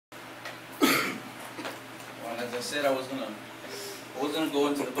I said I wasn't gonna go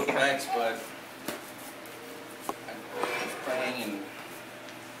into the book of Acts, but I was praying and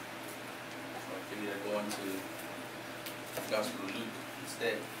so I figured I'd go into the Gospel of Luke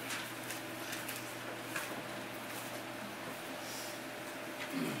instead.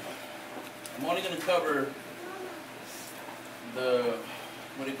 I'm only going to cover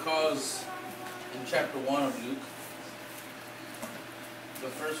what it calls in chapter 1 of Luke, the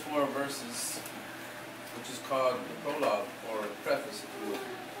first 4 verses, which is called the prologue, or preface, if you will.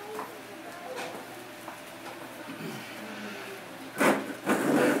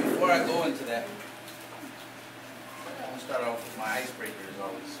 Before I go into that, I'm going to start off with my icebreaker as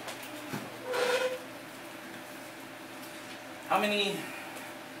always. How many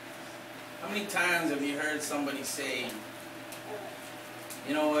times have you heard somebody say,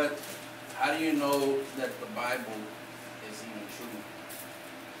 you know what, how do you know that the Bible is even true?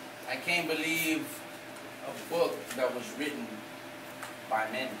 I can't believe a book that was written by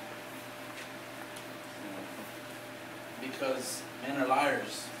men. Because men are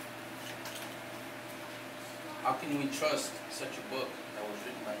liars. How can we trust such a book that was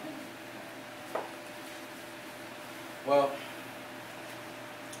written by men? Well,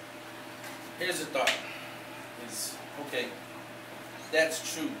 here's a thought. Is okay,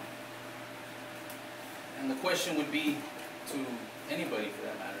 that's true. And the question would be to anybody for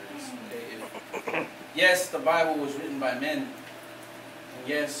that matter is, okay, if yes, the Bible was written by men, and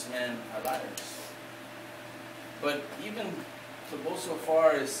yes, men are liars. But even to go so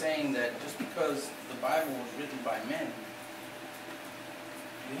far as saying that just because the Bible was written by men,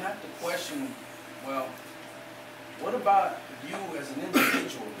 you have to question, well, what about you as an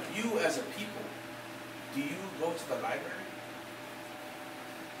individual, you as a people? Do you go to the library?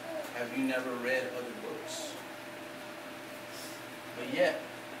 Have you never read other books? But yet,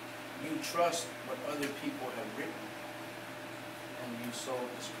 you trust what other people have written, and you so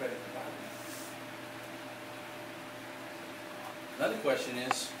discredit the Bible. Another question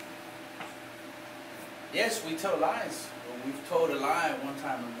is, yes, we tell lies, or we've told a lie at one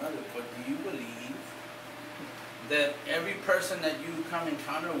time or another, but do you believe that every person that you come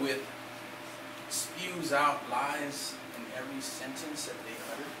encounter with spews out lies in every sentence that they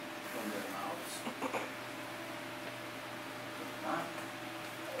utter from their mouths? Not.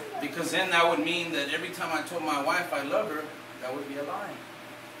 Because then that would mean that every time I told my wife I love her, that would be a lie.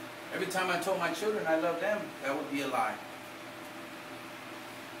 Every time I told my children I love them, that would be a lie.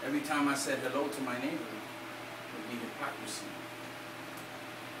 Every time I said hello to my neighbor, it would be hypocrisy.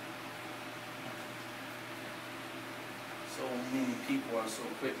 So many people are so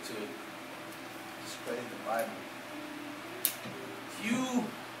quick to discredit the Bible. You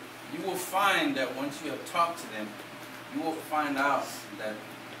will find that once you have talked to them, you will find out that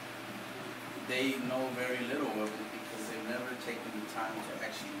they know very little of it because they've never taken the time to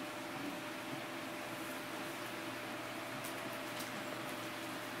actually.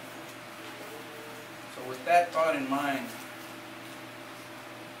 So with that thought in mind,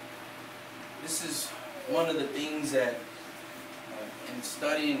 this is one of the things that in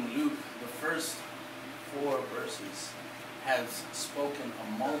studying Luke, the first 4 verses has spoken a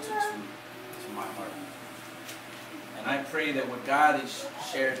multitude to my heart. And I pray that what God has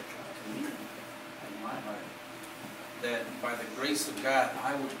shared to me in my heart, that by the grace of God,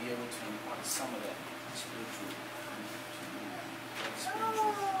 I would be able to impart some of that spiritual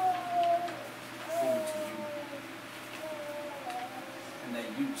food to you. And that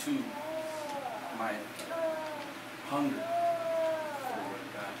you too might hunger.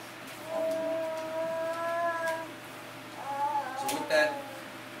 With that,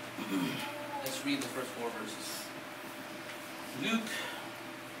 let's read the first 4 verses. Luke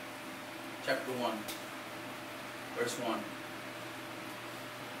chapter 1, verse 1.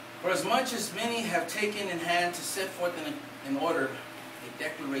 For as much as many have taken in hand to set forth in order a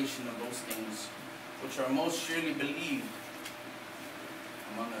declaration of those things which are most surely believed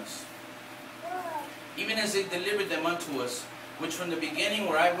among us, even as they delivered them unto us, which from the beginning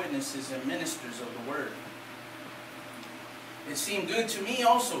were eyewitnesses and ministers of the word. It seemed good to me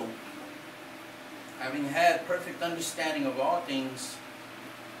also, having had perfect understanding of all things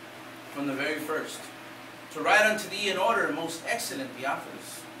from the very first, to write unto thee in order, most excellent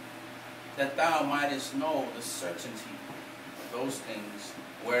Theophilus, that thou mightest know the certainty of those things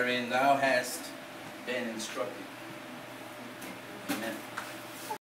wherein thou hast been instructed. Amen.